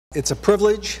It's a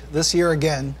privilege this year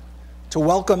again to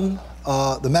welcome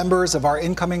the members of our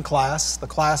incoming class, the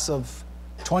class of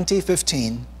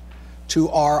 2015, to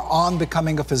our On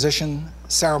Becoming a Physician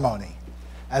ceremony.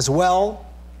 As well,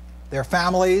 their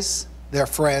families, their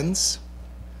friends,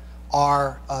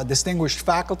 our distinguished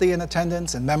faculty in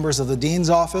attendance and members of the Dean's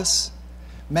Office,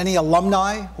 many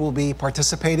alumni who will be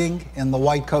participating in the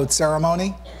white coat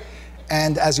ceremony,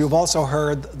 and as you've also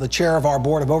heard, the chair of our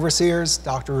Board of Overseers,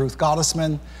 Dr. Ruth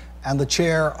Gottesman, and the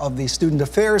chair of the Student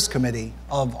Affairs Committee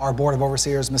of our Board of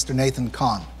Overseers, Mr. Nathan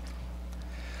Kahn.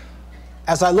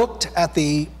 As I looked at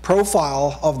the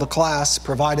profile of the class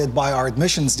provided by our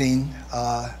admissions dean,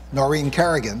 Noreen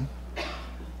Kerrigan,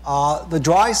 the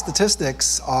dry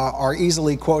statistics are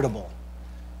easily quotable.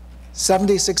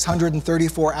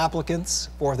 7,634 applicants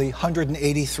for the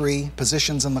 183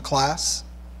 positions in the class.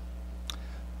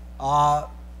 A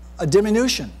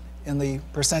diminution in the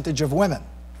percentage of women,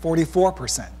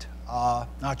 44%.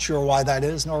 Not sure why that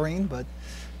is, Noreen, but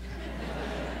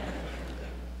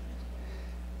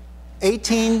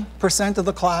 18% of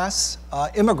the class,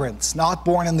 immigrants not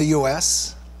born in the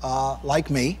US, like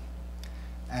me.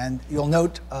 And you'll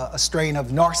note a strain of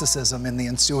narcissism in the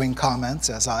ensuing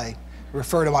comments as I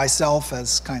refer to myself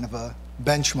as kind of a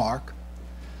benchmark.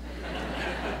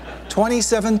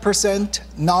 27%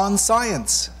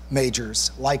 non-science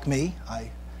majors, like me.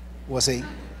 I was a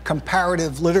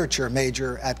comparative literature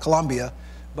major at Columbia,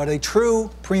 but a true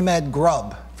pre-med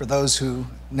grub, for those who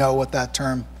know what that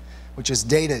term, which is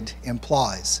dated,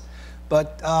 implies.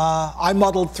 But I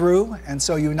muddled through, and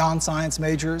so you non-science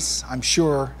majors, I'm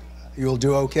sure you'll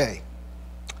do okay.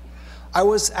 I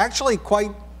was actually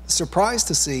quite surprised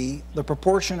to see the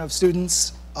proportion of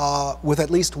students with at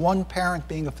least one parent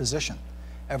being a physician.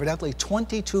 Evidently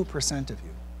 22% of you.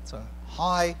 It's a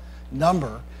high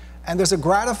number. And there's a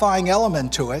gratifying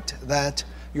element to it that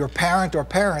your parent or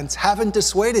parents haven't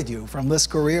dissuaded you from this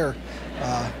career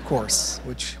course,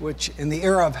 which in the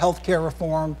era of healthcare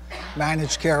reform,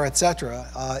 managed care, et cetera,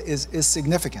 is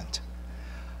significant.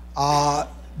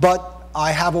 But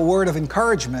I have a word of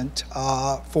encouragement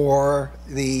for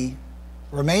the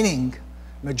remaining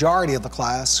majority of the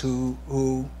class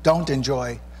who don't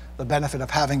enjoy the benefit of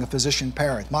having a physician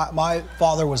parent. My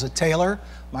father was a tailor.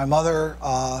 My mother,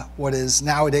 what is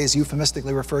nowadays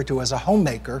euphemistically referred to as a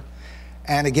homemaker.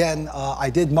 And again,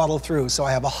 I did muddle through, so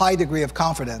I have a high degree of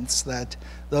confidence that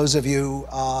those of you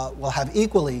will have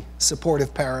equally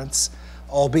supportive parents,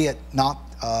 albeit not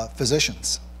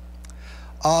physicians.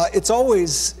 It's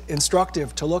always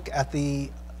instructive to look at the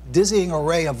dizzying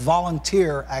array of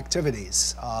volunteer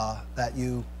activities that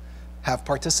you have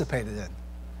participated in.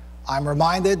 I'm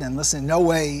reminded, and this in no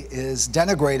way is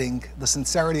denigrating the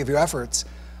sincerity of your efforts,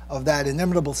 of that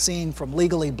inimitable scene from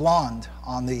Legally Blonde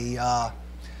on the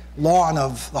lawn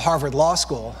of the Harvard Law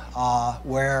School,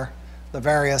 where the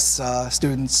various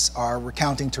students are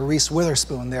recounting to Reese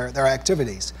Witherspoon their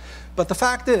activities. But the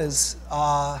fact is,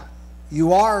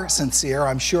 you are sincere.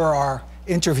 I'm sure our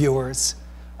interviewers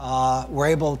were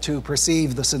able to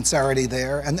perceive the sincerity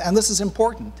there, and this is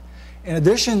important. In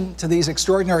addition to these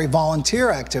extraordinary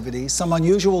volunteer activities, some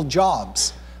unusual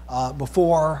jobs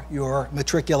before your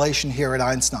matriculation here at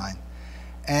Einstein.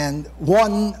 And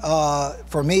one,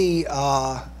 for me,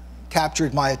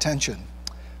 captured my attention.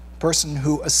 A person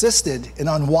who assisted in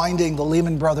unwinding the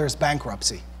Lehman Brothers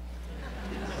bankruptcy.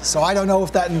 So I don't know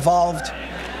if that involved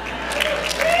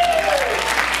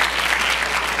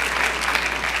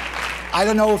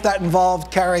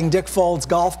carrying Dick Fold's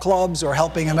golf clubs or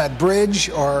helping him at bridge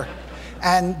or...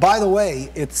 And by the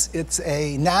way, it's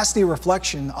a nasty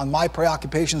reflection on my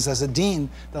preoccupations as a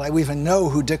dean that I even know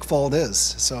who Dick Fold is.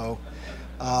 So,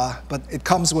 but it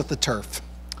comes with the turf.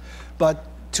 But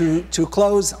to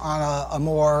close on a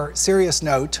more serious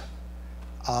note,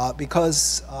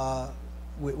 because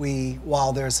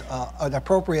while there's an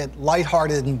appropriate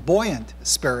lighthearted and buoyant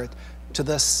spirit to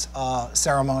this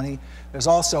ceremony, there's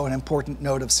also an important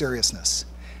note of seriousness.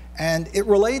 And it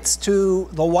relates to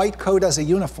the white coat as a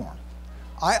uniform.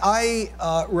 I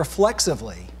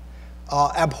reflexively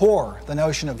abhor the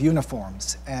notion of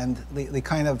uniforms and the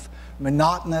kind of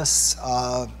monotonous,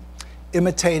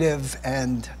 imitative,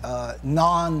 and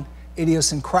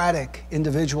non-idiosyncratic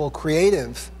individual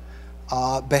creative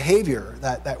behavior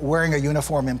that wearing a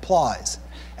uniform implies.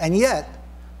 And yet,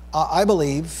 I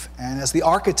believe, and as the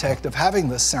architect of having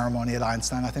this ceremony at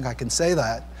Einstein, I think I can say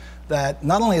that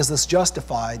not only is this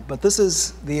justified, but this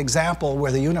is the example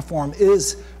where the uniform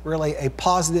is really a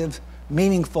positive,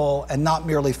 meaningful, and not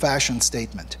merely fashion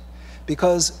statement.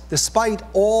 Because despite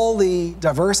all the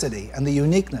diversity and the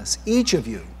uniqueness, each of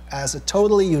you, as a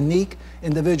totally unique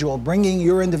individual, bringing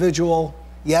your individual,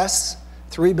 yes,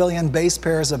 3 billion base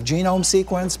pairs of genome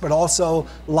sequence, but also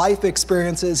life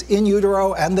experiences in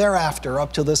utero and thereafter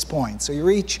up to this point. So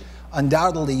you're each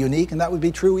undoubtedly unique, and that would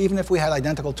be true even if we had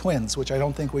identical twins, which I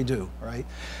don't think we do, right?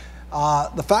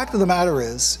 The fact of the matter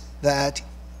is that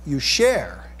you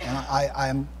share, and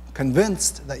I'm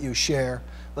convinced that you share,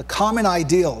 the common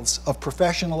ideals of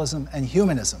professionalism and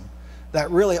humanism that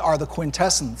really are the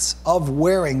quintessence of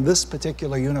wearing this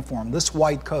particular uniform, this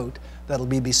white coat that'll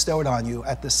be bestowed on you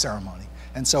at this ceremony.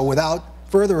 And so without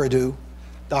further ado,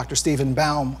 Dr. Stephen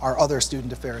Baum, our other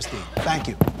Student Affairs Dean. Thank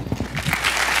you.